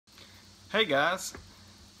Hey guys,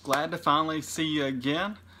 glad to finally see you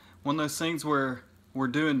again. One of those things where we're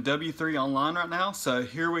doing W3 online right now, so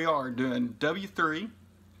here we are doing W3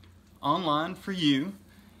 online for you.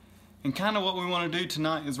 And kind of what we want to do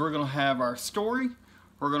tonight is we're going to have our story,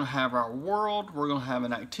 we're going to have our world, we're going to have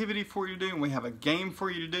an activity for you to do, and we have a game for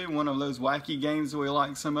you to do. One of those wacky games that we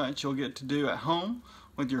like so much you'll get to do at home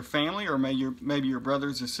with your family or maybe your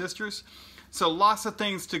brothers or sisters. So lots of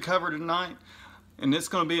things to cover tonight. And it's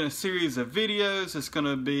going to be in a series of videos. It's going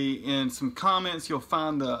to be in some comments. You'll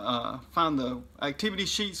find the activity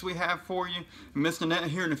sheets we have for you. And Miss Nanette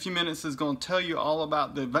here in a few minutes is going to tell you all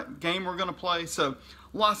about the game we're going to play. So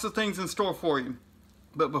lots of things in store for you.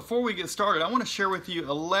 But before we get started, I want to share with you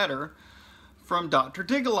a letter from Dr.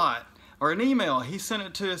 Dig-a-Lot, or an email. He sent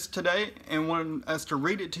it to us today and wanted us to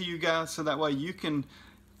read it to you guys so that way you can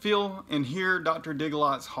feel and hear Dr.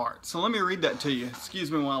 Dig-a-Lot's heart. So let me read that to you.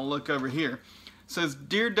 Excuse me while I look over here. It says,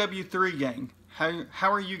 "Dear W3 gang,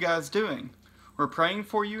 how are you guys doing? We're praying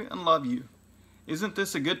for you and love you. Isn't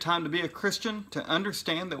this a good time to be a Christian, to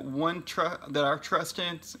understand that our trust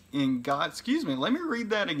is in God?" Excuse me, let me read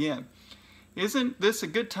that again. Isn't this a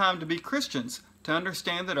good time to be Christians, to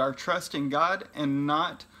understand that our trust in God and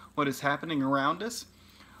not what is happening around us?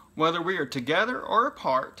 Whether we are together or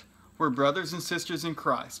apart, we're brothers and sisters in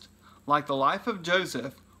Christ. Like the life of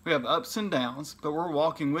Joseph, we have ups and downs, but we're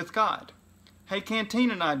walking with God. Hey,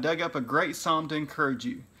 Canteen and I dug up a great psalm to encourage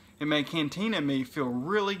you. It made Canteen and me feel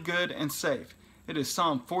really good and safe. It is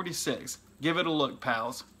Psalm 46. Give it a look,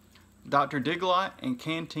 pals. Dr. Dig-a-Lot and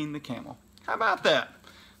Canteen the Camel. How about that?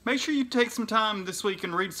 Make sure you take some time this week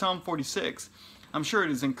and read Psalm 46. I'm sure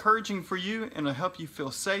it is encouraging for you and it'll help you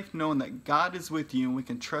feel safe knowing that God is with you and we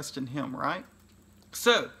can trust in Him, right?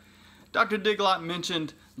 So, Dr. Dig-a-Lot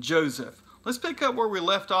mentioned Joseph. Let's pick up where we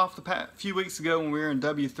left off a few weeks ago when we were in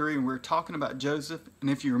W3 and we were talking about Joseph. And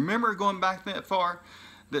if you remember going back that far,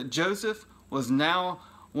 that Joseph was now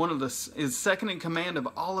his second in command of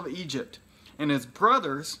all of Egypt. And his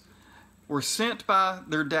brothers were sent by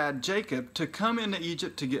their dad Jacob to come into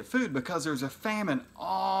Egypt to get food because there's a famine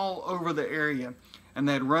all over the area and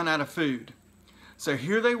they had run out of food. So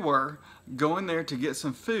here they were going there to get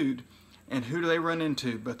some food, and who do they run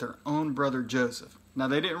into but their own brother Joseph. Now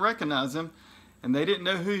they didn't recognize him and they didn't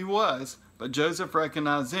know who he was, but Joseph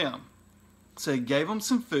recognized him. So he gave them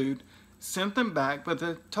some food, sent them back, but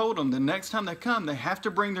they told them the next time they come they have to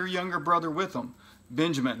bring their younger brother with them,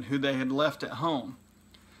 Benjamin, who they had left at home.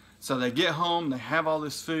 So they get home, they have all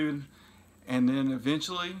this food, and then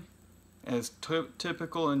eventually, as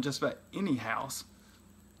typical in just about any house,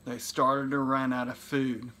 they started to run out of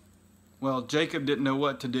food. Well, Jacob didn't know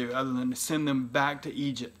what to do other than to send them back to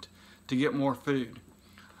Egypt to get more food.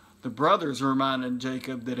 The brothers reminded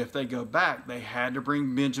Jacob that if they go back, they had to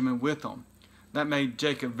bring Benjamin with them. That made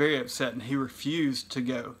Jacob very upset and he refused to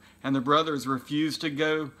go. And the brothers refused to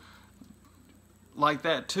go like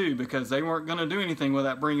that too, because they weren't going to do anything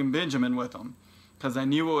without bringing Benjamin with them, because they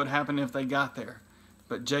knew what would happen if they got there.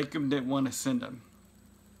 But Jacob didn't want to send them.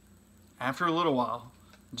 After a little while,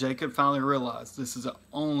 Jacob finally realized this is the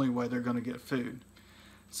only way they're going to get food.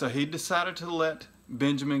 So he decided to let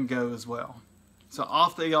Benjamin go as well. So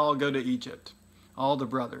off they all go to Egypt, all the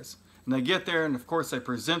brothers. And they get there and of course they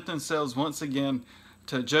present themselves once again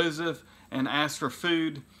to Joseph and ask for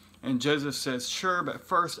food. And Joseph says, "Sure, but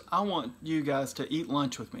first I want you guys to eat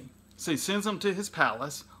lunch with me." So he sends them to his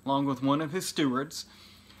palace along with one of his stewards.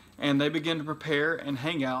 And they begin to prepare and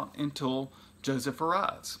hang out until Joseph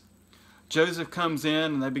arrives. Joseph comes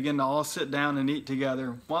in and they begin to all sit down and eat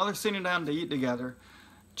together. While they're sitting down to eat together,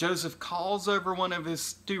 Joseph calls over one of his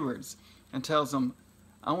stewards and tells them,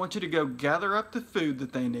 "I want you to go gather up the food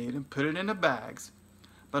that they need and put it into bags.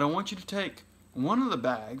 But I want you to take one of the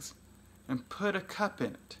bags and put a cup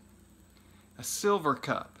in it, a silver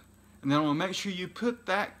cup. And then I want to make sure you put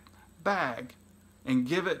that bag and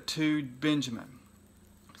give it to Benjamin."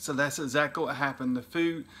 So that's exactly what happened.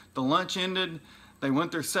 The lunch ended. They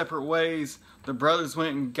went their separate ways. The brothers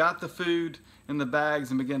went and got the food in the bags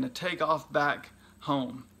and began to take off back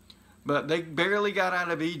home. But they barely got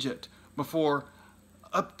out of Egypt before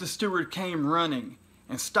up the steward came running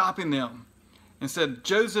and stopping them and said,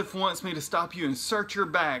 "Joseph wants me to stop you and search your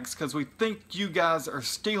bags because we think you guys are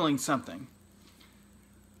stealing something."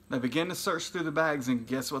 They began to search through the bags and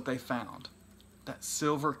guess what they found? That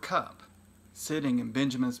silver cup sitting in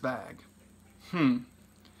Benjamin's bag.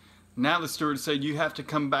 Now the steward said, "You have to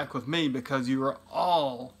come back with me because you are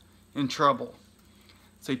all in trouble."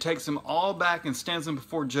 So he takes them all back and stands them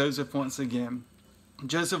before Joseph once again.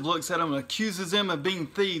 Joseph looks at them and accuses them of being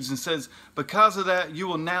thieves and says, because of that, you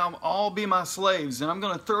will now all be my slaves, and I'm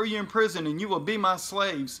going to throw you in prison and you will be my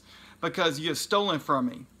slaves. because you have stolen from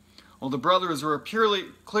me. Well, the brothers were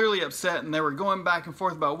clearly upset, and they were going back and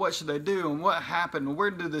forth about what should they do and what happened and where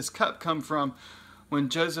did this cup come from, when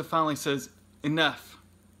Joseph finally says, enough.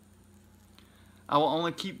 I will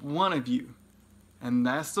only keep one of you, and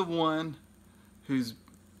that's the one whose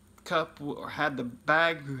cup or had the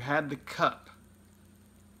bag, who had the cup.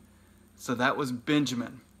 So that was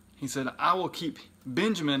Benjamin. He said, I will keep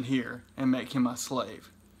Benjamin here and make him my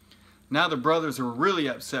slave. Now the brothers were really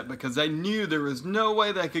upset because they knew there was no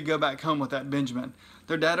way they could go back home with that Benjamin.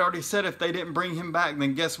 Their dad already said if they didn't bring him back,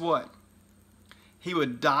 then guess what? He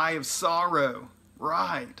would die of sorrow.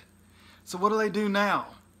 Right. So what do they do now?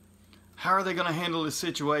 How are they going to handle this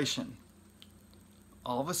situation?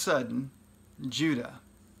 All of a sudden, Judah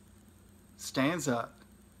stands up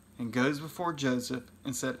and goes before Joseph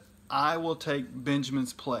and said, I will take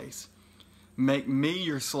Benjamin's place. Make me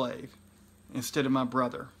your slave instead of my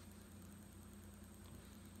brother.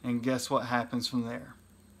 And guess what happens from there?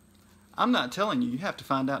 I'm not telling you. You have to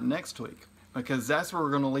find out next week, because that's where we're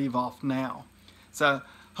going to leave off now. So,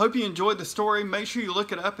 hope you enjoyed the story. Make sure you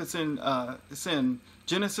look it up. It's in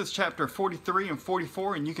Genesis chapter 43 and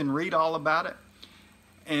 44, and you can read all about it.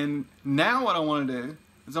 And now what I want to do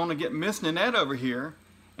is I want to get Miss Nanette over here,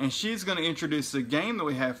 and she's going to introduce the game that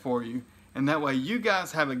we have for you. And that way you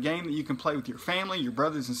guys have a game that you can play with your family, your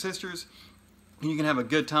brothers and sisters, and you can have a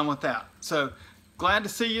good time with that. So, glad to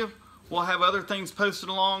see you. We'll have other things posted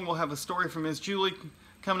along. We'll have a story from Miss Julie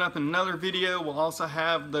coming up in another video. We'll also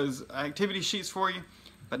have those activity sheets for you.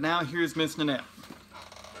 But now here's Miss Nanette.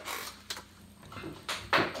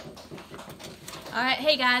 Alright,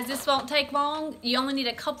 hey guys, this won't take long. You only need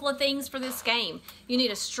a couple of things for this game. You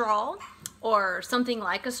need a straw, or something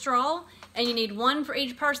like a straw, and you need one for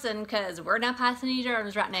each person, because we're not passing any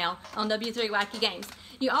germs right now on W3 Wacky Games.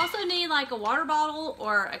 You also need like a water bottle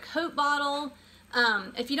or a Coke bottle.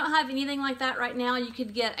 If you don't have anything like that right now, you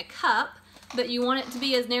could get a cup, but you want it to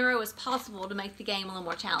be as narrow as possible to make the game a little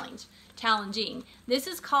more challenging. This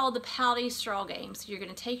is called the Pouty Straw Game. So you're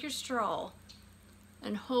going to take your straw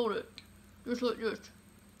and hold it just like this.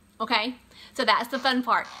 Okay? So that's the fun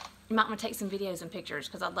part. You might want to take some videos and pictures,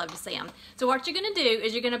 because I'd love to see them. So what you're going to do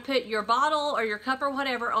is you're going to put your bottle or your cup or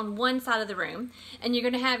whatever on one side of the room, and you're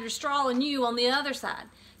going to have your straw and you on the other side.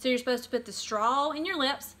 So you're supposed to put the straw in your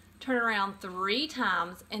lips, turn around 3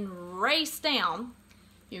 times, and race down.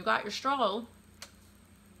 You've got your straw,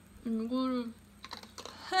 and you're going to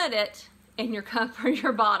put it in your cup or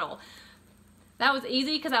your bottle. That was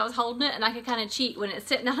easy because I was holding it and I could kind of cheat. When it's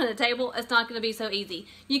sitting on the table, it's not going to be so easy.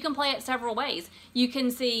 You can play it several ways. You can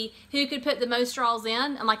see who could put the most straws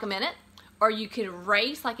in like a minute, or you could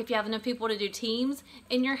race, like if you have enough people to do teams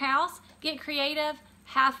in your house. Get creative,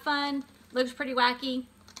 have fun, looks pretty wacky.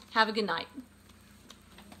 Have a good night.